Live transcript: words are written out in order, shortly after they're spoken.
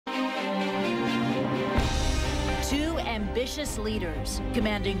ambitious leaders,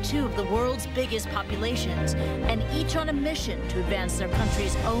 commanding two of the world's biggest populations, and each on a mission to advance their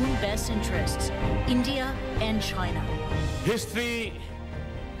country's own best interests, India and China. History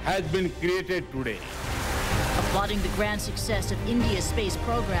has been created today. Applauding the grand success of India's space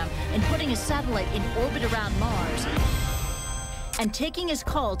program in putting a satellite in orbit around Mars, and taking his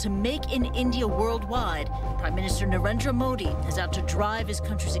call to make in India worldwide, Prime Minister Narendra Modi is out to drive his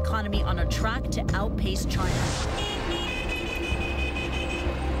country's economy on a track to outpace China.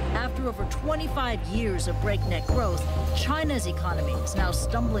 After over 25 years of breakneck growth, China's economy is now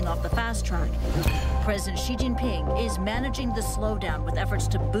stumbling off the fast track. President Xi Jinping is managing the slowdown with efforts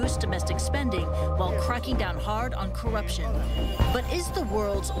to boost domestic spending while cracking down hard on corruption. But is the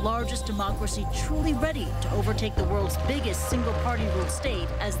world's largest democracy truly ready to overtake the world's biggest single-party ruled state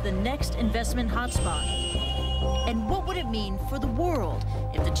as the next investment hotspot? And what would it mean for the world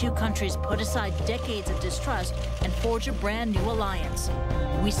if the two countries put aside decades of distrust and forge a brand new alliance?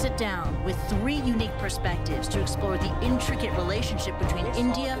 We sit down with three unique perspectives to explore the intricate relationship between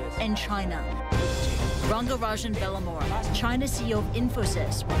India and China. Rangarajan Vellamore, China CEO of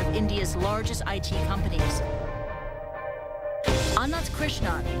Infosys, one of India's largest IT companies. Ananth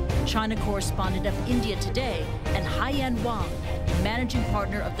Krishnan, China Correspondent of India Today, and Haiyan Wang, Managing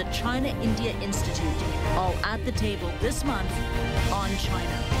Partner of the China-India Institute, all at the table this month on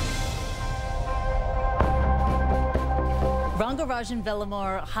China. Rangarajan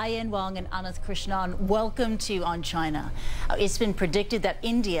Vellamore, Haiyan Wang, and Ananth Krishnan, welcome to On China. It's been predicted that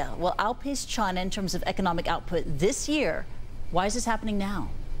India will outpace China in terms of economic output this year. Why is this happening now?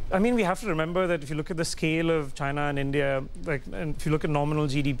 I mean, we have to remember that if you look at the scale of China and India, and if you look at nominal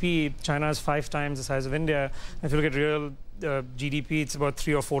GDP, China is 5 times the size of India. And if you look at real GDP, it's about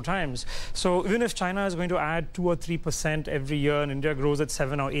 3 or 4 times. So even if China is going to add 2 or 3% every year and India grows at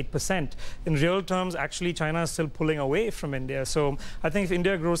 7 or 8%, in real terms, actually, China is still pulling away from India. So I think if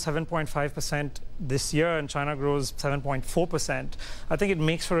India grows 7.5% this year and China grows 7.4%, I think it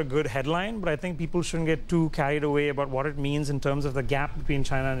makes for a good headline. But I think people shouldn't get too carried away about what it means in terms of the gap between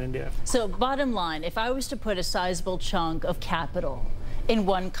China and India. So bottom line, if I was to put a sizable chunk of capital in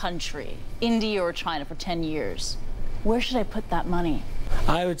one country, India or China, for 10 years, where should I put that money?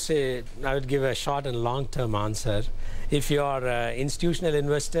 I would say, I would give a short and long-term answer. If you are an institutional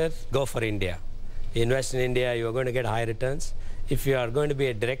investor, go for India. You invest in India, you are going to get high returns. If you are going to be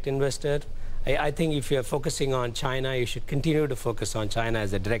a direct investor, I think if you are focusing on China, you should continue to focus on China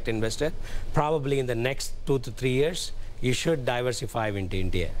as a direct investor. Probably in the next 2 to 3 years, you should diversify into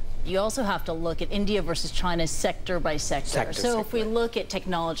India. You also have to look at India versus China sector by sector. So if we look at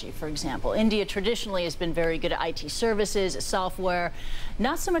technology, for example, India traditionally has been very good at IT services, software,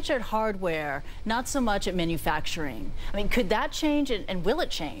 not so much at hardware, not so much at manufacturing. I mean, could that change, and will it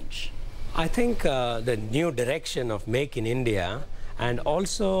change? I think the new direction of Make in India, and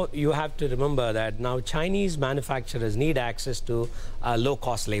also you have to remember that now Chinese manufacturers need access to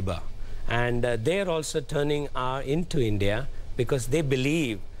low-cost labor. And they're also turning into India because they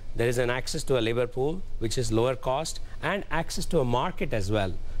believe there is an access to a labor pool, which is lower cost, and access to a market as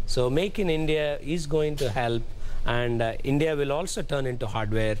well. So Make in India is going to help, and India will also turn into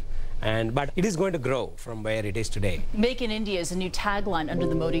hardware, but it is going to grow from where it is today. Make in India is a new tagline under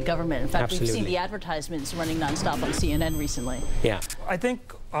the Modi government. In fact, Absolutely. We've seen the advertisements running nonstop on CNN recently. Yeah. I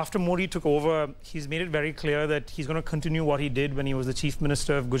think after Modi took over, he's made it very clear that he's going to continue what he did when he was the Chief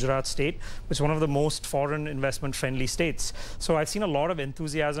Minister of Gujarat State, which is one of the most foreign investment-friendly states. So I've seen a lot of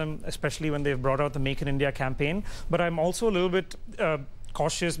enthusiasm, especially when they've brought out the Make in India campaign. But I'm also a little bit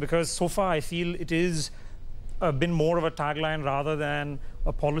cautious because so far I feel it is been more of a tagline rather than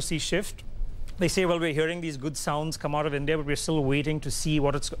a policy shift. They say, well, we're hearing these good sounds come out of India, but we're still waiting to see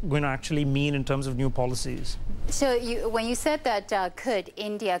what it's going to actually mean in terms of new policies. So when you said that could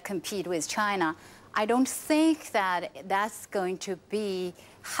India compete with China, I don't think that that's going to be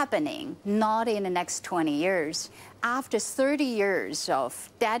happening, not in the next 20 years. After 30 years of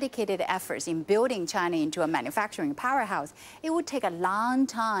dedicated efforts in building China into a manufacturing powerhouse, it would take a long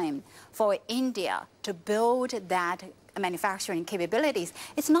time for India to build that manufacturing capabilities.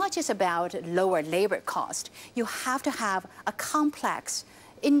 It's not just about lower labor cost. You have to have a complex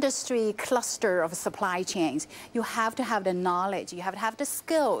industry cluster of supply chains. You have to have the knowledge, you have to have the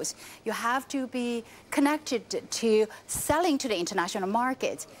skills, you have to be connected to selling to the international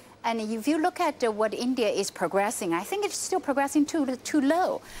markets. And if you look at what India is progressing, I think it's still progressing too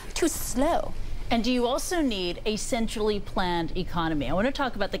slow. And do you also need a centrally planned economy? I want to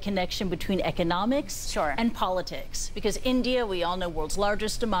talk about the connection between economics and politics. Because India, we all know, world's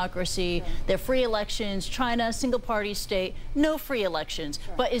largest democracy. There are free elections. China, single-party state, no free elections.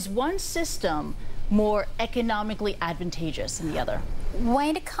 But is one system more economically advantageous than the other?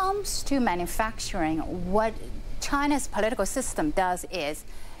 When it comes to manufacturing, what China's political system does is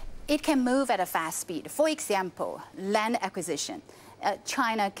it can move at a fast speed. For example, land acquisition.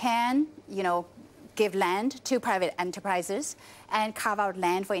 China can, give land to private enterprises and carve out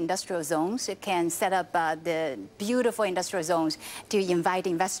land for industrial zones. It can set up the beautiful industrial zones to invite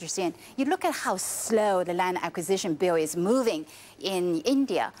investors in. You look at how slow the land acquisition bill is moving in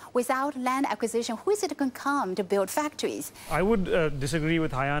India. Without land acquisition, who is it going to come to build factories? I would disagree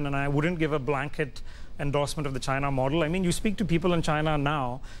with Haiyan, and I wouldn't give a blanket endorsement of the China model. I mean, you speak to people in China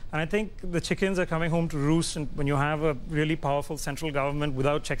now, and I think the chickens are coming home to roost. And when you have a really powerful central government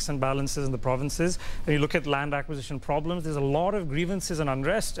without checks and balances in the provinces, and you look at land acquisition problems, there's a lot of grievances and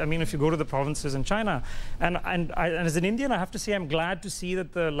unrest. I mean, if you go to the provinces in China, and as an Indian, I have to say I'm glad to see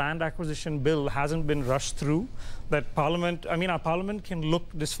that the land acquisition bill hasn't been rushed through. That Parliament, our Parliament can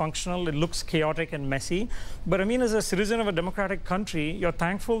look dysfunctional, it looks chaotic and messy, but I mean, as a citizen of a democratic country, you're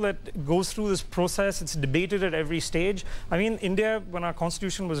thankful that it goes through this process, it's debated at every stage. I mean, India, when our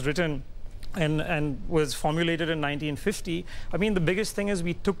constitution was written, and was formulated in 1950, I mean, the biggest thing is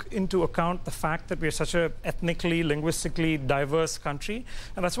we took into account the fact that we're such a ethnically, linguistically diverse country.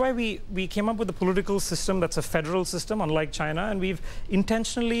 And that's why we came up with a political system that's a federal system, unlike China. And we've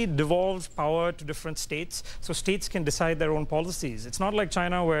intentionally devolved power to different states so states can decide their own policies. It's not like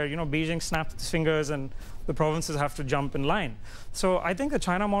China where, Beijing snaps its fingers and the provinces have to jump in line. So I think the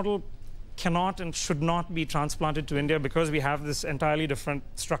China model cannot and should not be transplanted to India because we have this entirely different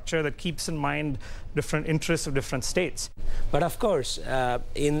structure that keeps in mind different interests of different states. But of course,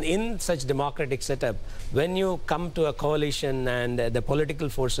 in such democratic setup, when you come to a coalition and the political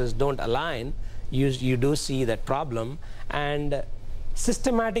forces don't align, you do see that problem. And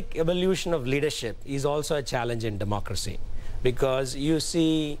systematic evolution of leadership is also a challenge in democracy, because you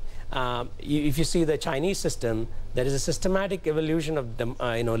see, if you see the Chinese system, there is a systematic evolution of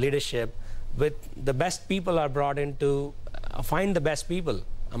leadership, with the best people are brought in to find the best people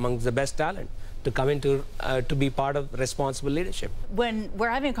amongst the best talent to come into to be part of responsible leadership. When we're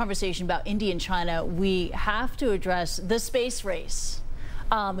having a conversation about India and China, we have to address the space race.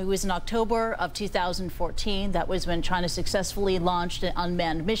 It was in October of 2014. That was when China successfully launched an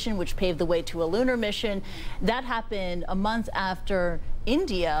unmanned mission, which paved the way to a lunar mission. That happened a month after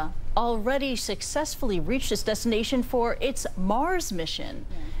India already successfully reached its destination for its Mars mission.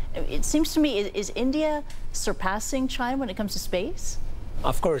 Yeah. It seems to me, is India surpassing China when it comes to space?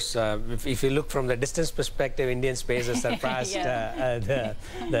 Of course, if you look from the distance perspective, Indian space has surpassed the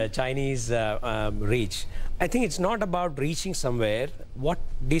Chinese reach. I think it's not about reaching somewhere. What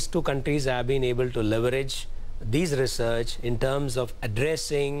these two countries have been able to leverage these research in terms of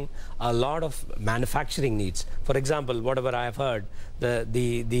addressing a lot of manufacturing needs. For example, whatever I have heard,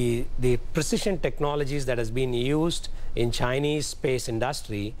 the precision technologies that has been used in Chinese space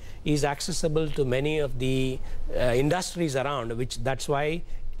industry is accessible to many of the industries around, that's why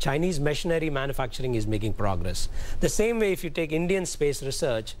Chinese machinery manufacturing is making progress. The same way, if you take Indian space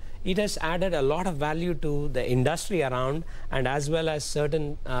research, it has added a lot of value to the industry around, and as well as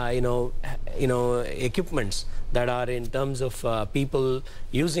certain equipments that are in terms of people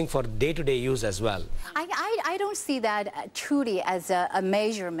using for day-to-day use as well. I don't see that truly as a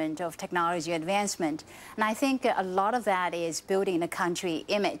measurement of technology advancement, and I think a lot of that is building the country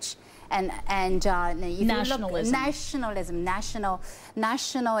image. And nationalism.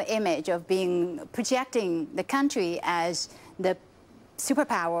 National image of projecting the country as the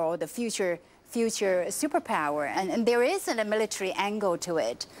superpower or the future superpower, and there isn't a military angle to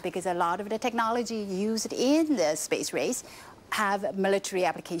it, because a lot of the technology used in the space race have military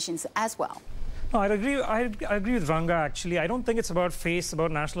applications as well. No, I agree with Ranga, actually. I don't think it's about face, about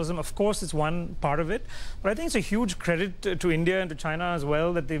nationalism. Of course, it's one part of it. But I think it's a huge credit to India and to China as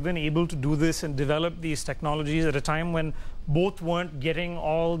well that they've been able to do this and develop these technologies at a time when both weren't getting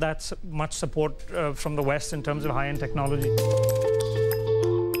all that much support from the West in terms of high-end technology.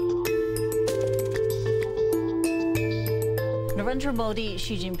 Narendra Modi,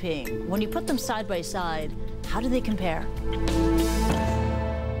 Xi Jinping, when you put them side by side, how do they compare?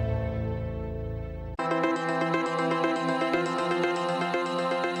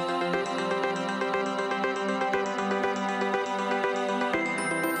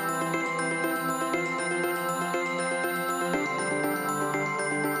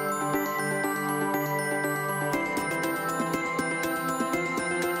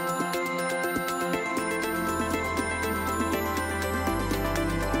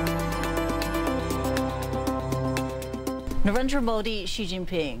 Narendra Modi, Xi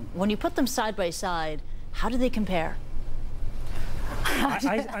Jinping, when you put them side by side, how do they compare?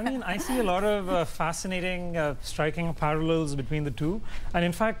 that. I mean, I see a lot of fascinating, striking parallels between the two. And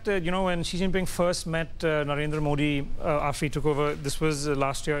in fact, you know, when Xi Jinping first met Narendra Modi after he took over, this was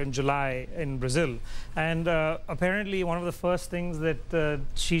last year in July in Brazil. And apparently one of the first things that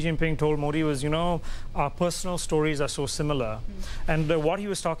Xi Jinping told Modi was, you know, our personal stories are so similar. And what he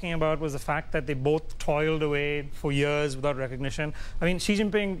was talking about was the fact that they both toiled away for years without recognition. I mean, Xi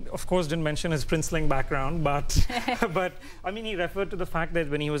Jinping, of course, didn't mention his princeling background, but I mean, he referred to the fact that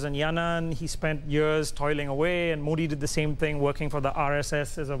when he was in Yan'an, he spent years toiling away, and Modi did the same thing, working for the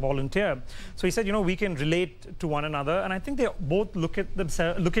RSS as a volunteer. So he said, you know, we can relate to one another, and I think they both look at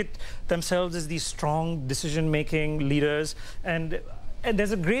themselves as these strong decision-making leaders, and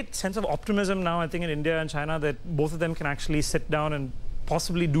there's a great sense of optimism now, I think, in India and China that both of them can actually sit down and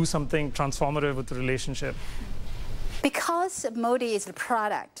possibly do something transformative with the relationship. Because Modi is the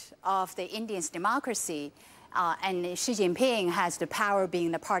product of the Indian democracy, and Xi Jinping has the power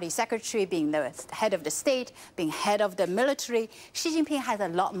being the party secretary, being the head of the state, being head of the military, Xi Jinping has a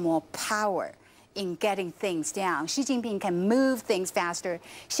lot more power in getting things down. Xi Jinping can move things faster.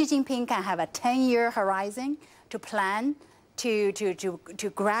 Xi Jinping can have a 10-year horizon to plan,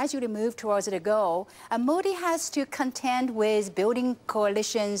 to gradually move towards the goal. And Modi has to contend with building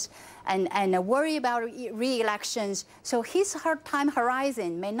coalitions and worry about re-elections. So his time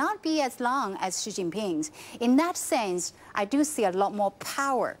horizon may not be as long as Xi Jinping's. In that sense, I do see a lot more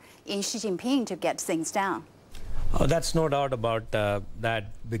power in Xi Jinping to get things down. Oh, that's no doubt about that.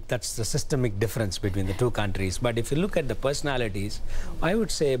 That's the systemic difference between the two countries. But if you look at the personalities, I would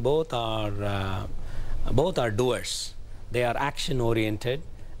say both are doers. They are action-oriented,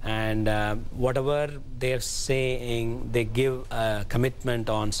 and whatever they're saying, they give a commitment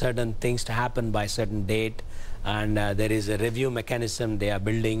on certain things to happen by a certain date, and there is a review mechanism they are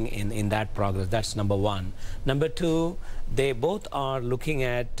building in that progress. That's number one. Number two, they both are looking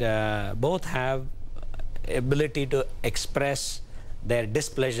at, both have ability to express their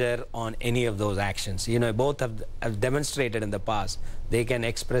displeasure on any of those actions. You know, both have demonstrated in the past they can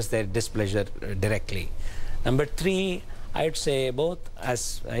express their displeasure directly. Number three, I'd say both,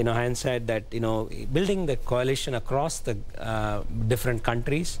 as you know, Haiyan said, that, you know, building the coalition across the different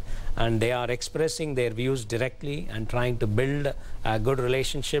countries, and they are expressing their views directly and trying to build a good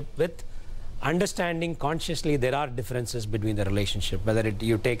relationship with understanding consciously there are differences between the relationship, whether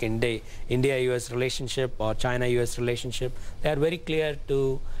you take India-US relationship or China-US relationship. They are very clear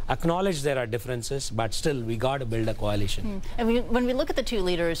to acknowledge there are differences, but still we got to build a coalition. And when we look at the two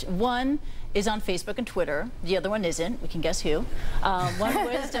leaders, one is on Facebook and Twitter, the other one isn't. We can guess who. One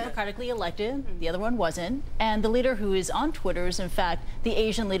was democratically elected, the other one wasn't. And the leader who is on Twitter is, in fact, the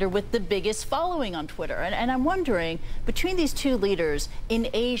Asian leader with the biggest following on Twitter. And I'm wondering, between these two leaders in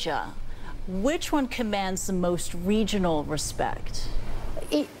Asia, which one commands the most regional respect?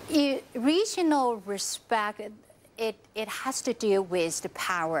 Regional respect, it has to do with the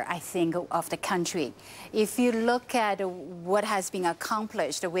power, I think, of the country. If you look at what has been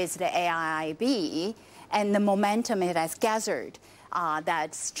accomplished with the AIIB and the momentum it has gathered,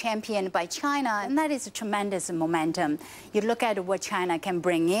 that's championed by China, and that is a tremendous momentum. You look at what China can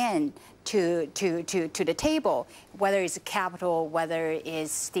bring in to the table, whether it's capital, whether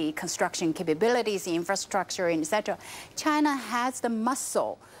it's the construction capabilities, the infrastructure, etc. China has the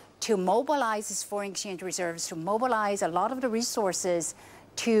muscle to mobilize its foreign exchange reserves, to mobilize a lot of the resources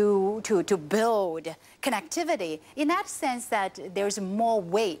to build connectivity. In that sense, that there's more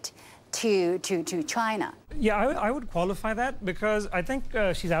weight to China. Yeah, I would qualify that, because I think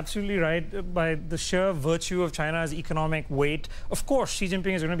she's absolutely right. By the sheer virtue of China's economic weight, of course, Xi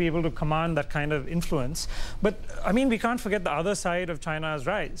Jinping is going to be able to command that kind of influence. But, I mean, we can't forget the other side of China's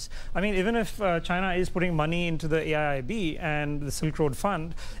rise. I mean, even if China is putting money into the AIIB and the Silk Road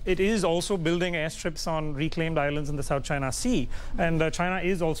Fund, it is also building airstrips on reclaimed islands in the South China Sea. And China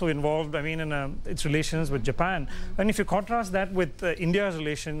is also involved, I mean, in its relations with Japan. And if you contrast that with India's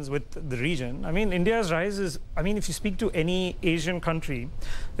relations with the region, I mean, India's rise is, I mean, if you speak to any Asian country,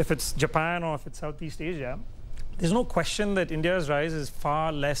 if it's Japan or if it's Southeast Asia, there's no question that India's rise is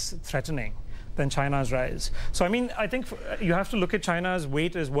far less threatening than China's rise. So, I mean, I think you have to look at China's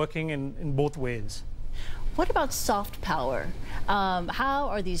weight as working in both ways. What about soft power? How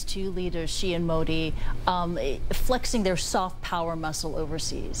are these two leaders, Xi and Modi, flexing their soft power muscle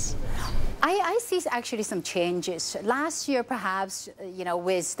overseas? I see actually some changes. Last year, perhaps, you know,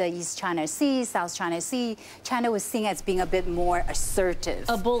 with the East China Sea, South China Sea, China was seen as being a bit more assertive.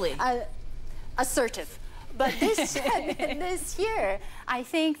 A bully. Assertive. But this year, I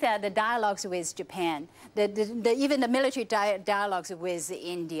think that the dialogues with Japan, even the military dialogues with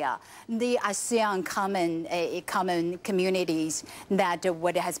India, the ASEAN common communities, that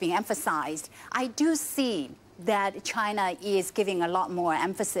what has been emphasized, I do see that China is giving a lot more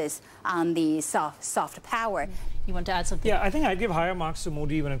emphasis on the soft power. You want to add something? Yeah, I think I'd give higher marks to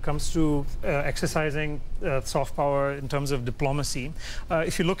Modi when it comes to exercising soft power in terms of diplomacy.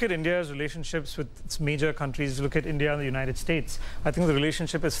 If you look at India's relationships with its major countries, you look at India and the United States, I think the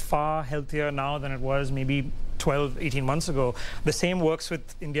relationship is far healthier now than it was maybe 12, 18 months ago. The same works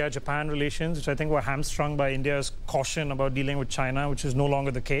with India-Japan relations, which I think were hamstrung by India's caution about dealing with China, which is no longer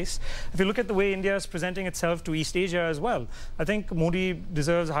the case. If you look at the way India is presenting itself to East Asia as well, I think Modi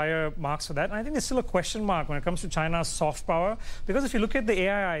deserves higher marks for that. And I think there's still a question mark when it comes to China's soft power, because if you look at the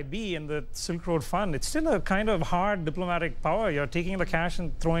AIIB and the Silk Road Fund, it's still a kind of hard diplomatic power. You're taking the cash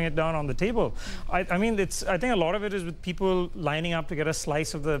and throwing it down on the table. I mean, I think a lot of it is with people lining up to get a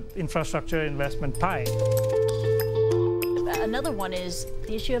slice of the infrastructure investment pie. Another one is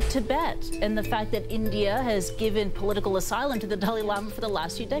the issue of Tibet and the fact that India has given political asylum to the Dalai Lama for the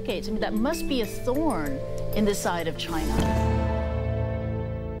last few decades. I mean, that must be a thorn in the side of China.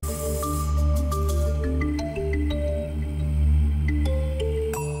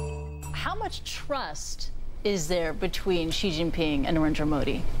 How much trust is there between Xi Jinping and Narendra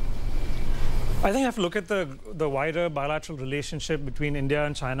Modi? I think I have to look at the wider bilateral relationship between India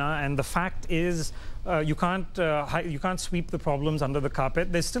and China, and the fact is you can't sweep the problems under the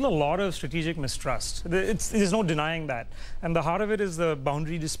carpet. There's still a lot of strategic mistrust. There's no denying that. And the heart of it is the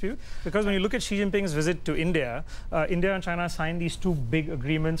boundary dispute, because when you look at Xi Jinping's visit to India, India and China signed these two big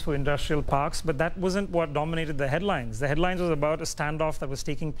agreements for industrial parks, but that wasn't what dominated the headlines. The headlines was about a standoff that was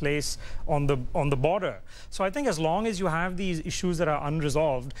taking place on the border. So I think as long as you have these issues that are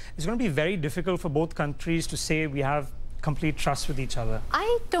unresolved, it's going to be very difficult for both countries to say we have complete trust with each other.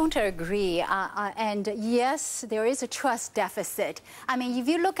 I don't agree. And yes, there is a trust deficit. I mean, if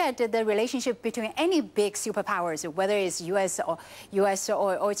you look at the relationship between any big superpowers, whether it's US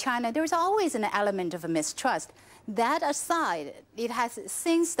or China, there's always an element of a mistrust. That aside, it has,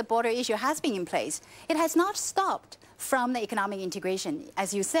 since the border issue has been in place, it has not stopped from the economic integration.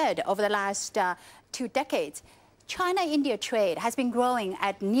 As you said, over the last 2 decades, China-India trade has been growing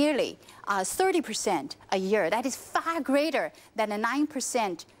at nearly 30% a year. That is far greater than the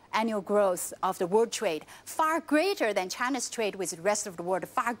 9% annual growth of the world trade, far greater than China's trade with the rest of the world,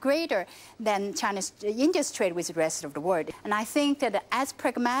 far greater than India's trade with the rest of the world. And I think that as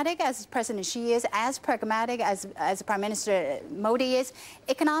pragmatic as President Xi is, as pragmatic as Prime Minister Modi is,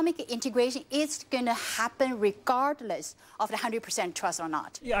 economic integration is going to happen regardless of the 100% trust or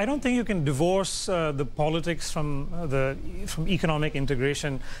not. Yeah, I don't think you can divorce the politics from economic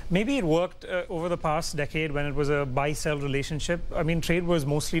integration. Maybe it worked over the past decade when it was a buy-sell relationship. I mean, trade was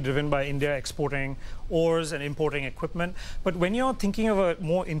mostly driven by India exporting ores and importing equipment. But when you're thinking of a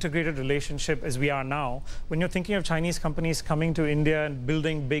more integrated relationship as we are now, when you're thinking of Chinese companies coming to India and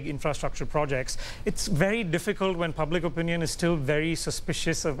building big infrastructure projects, it's very difficult when public opinion is still very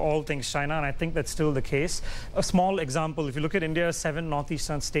suspicious of all things China, and I think that's still the case. A small example, if you look at India's 7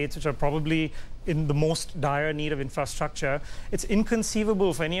 northeastern states, which are probably in the most dire need of infrastructure, it's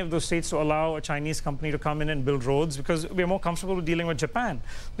inconceivable for any of those states to allow a Chinese company to come in and build roads, because we're more comfortable with dealing with Japan.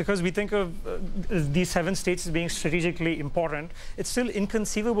 Because we think of these 7 states as being strategically important, it's still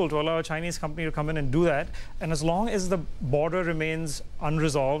inconceivable to allow a Chinese company to come in and do that. And as long as the border remains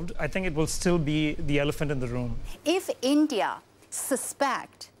unresolved, I think it will still be the elephant in the room. If India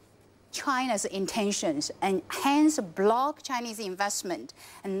suspects China's intentions and hence block Chinese investment,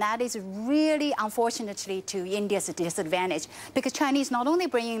 and that is really, unfortunately, to India's disadvantage, because Chinese not only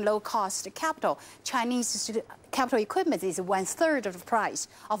bringing low-cost capital, Chinese capital equipment is 1/3 of the price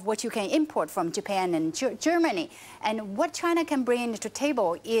of what you can import from Japan and Germany. And what China can bring to the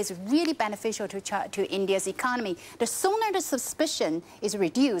table is really beneficial to India's economy. The sooner the suspicion is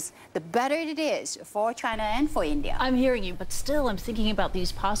reduced, the better it is for China and for India. I'm hearing you, but still I'm thinking about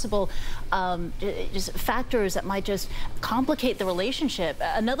these possible just factors that might just complicate the relationship.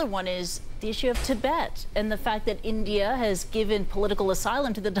 Another one is the issue of Tibet and the fact that India has given political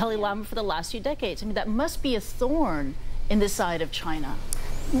asylum to the Dalai Lama for the last few decades. I mean, that must be a thorn in the side of China.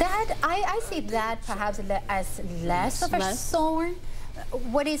 That I see that perhaps as less of a thorn.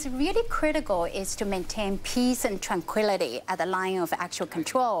 What is really critical is to maintain peace and tranquility at the line of actual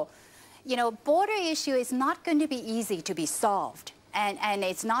control. You know, border issue is not going to be easy to be solved. And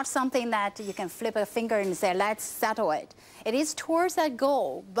it's not something that you can flip a finger and say, let's settle it. It is towards that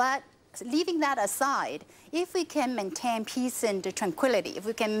goal, but leaving that aside, if we can maintain peace and tranquility, if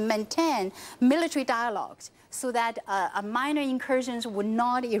we can maintain military dialogues so that minor incursions would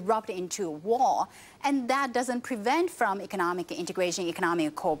not erupt into war, and that doesn't prevent from economic integration,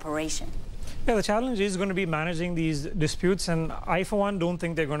 economic cooperation. Yeah, the challenge is going to be managing these disputes, and I, for one, don't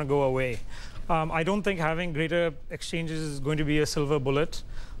think they're going to go away. I don't think having greater exchanges is going to be a silver bullet.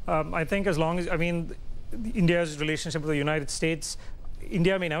 I think as long as, I mean, India's relationship with the United States,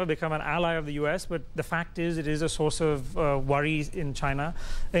 India may never become an ally of the US, but the fact is it is a source of worry in China.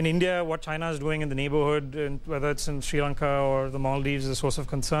 In India, what China is doing in the neighborhood, and whether it's in Sri Lanka or the Maldives, is a source of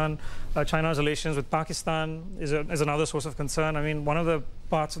concern. China's relations with Pakistan is another source of concern. I mean, one of the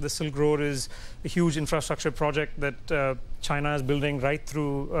parts of the Silk Road is a huge infrastructure project that China is building right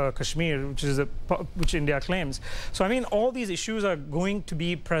through Kashmir, which India claims. So, I mean, all these issues are going to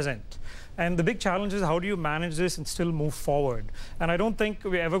be present. And the big challenge is how do you manage this and still move forward? And I don't think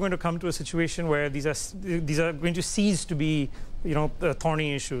we're ever going to come to a situation where these are going to cease to be, you know,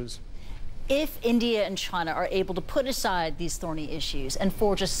 thorny issues. If India and China are able to put aside these thorny issues and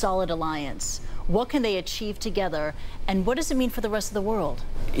forge a solid alliance, what can they achieve together, and what does it mean for the rest of the world?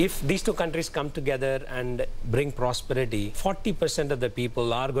 If these two countries come together and bring prosperity, 40% of the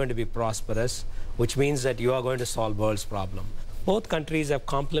people are going to be prosperous, which means that you are going to solve the world's problem. Both countries have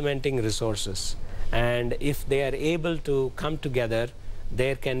complementing resources, and if they are able to come together,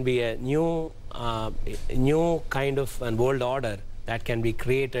 there can be a new kind of a world order that can be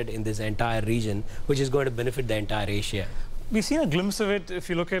created in this entire region, which is going to benefit the entire Asia. We've seen a glimpse of it if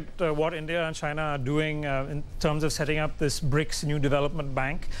you look at what India and China are doing in terms of setting up this BRICS New Development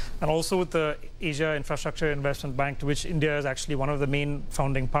Bank, and also with the Asia Infrastructure Investment Bank, to which India is actually one of the main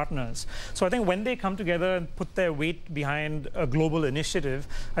founding partners. So I think when they come together and put their weight behind a global initiative,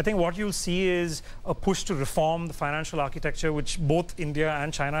 I think what you'll see is a push to reform the financial architecture, which both India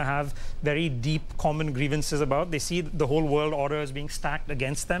and China have very deep common grievances about. They see the whole world order as being stacked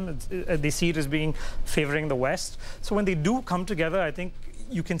against them. They see it as being favoring the West. So when they do come together, I think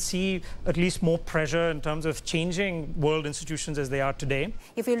you can see at least more pressure in terms of changing world institutions as they are today.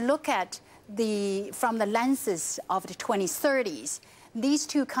 If you look at from the lenses of the 2030s, these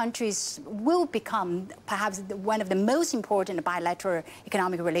two countries will become perhaps one of the most important bilateral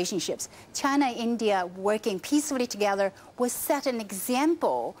economic relationships. China and India working peacefully together will set an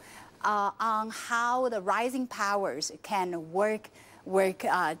example on how the rising powers can work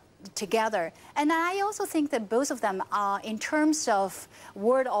together. And I also think that both of them are, in terms of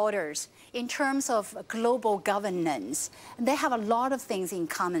world orders, in terms of global governance, they have a lot of things in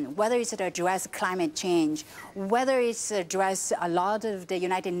common, whether it's to address climate change, whether it's to address a lot of the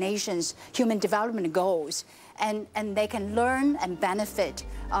United Nations human development goals. And they can learn and benefit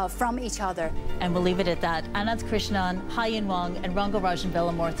from each other. And we'll leave it at that. Ananth, Krishnan, Haiyan, Wang, and Rangarajan,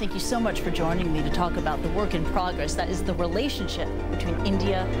 Vellamore, thank you so much for joining me to talk about the work in progress that is the relationship between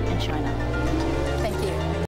India and China.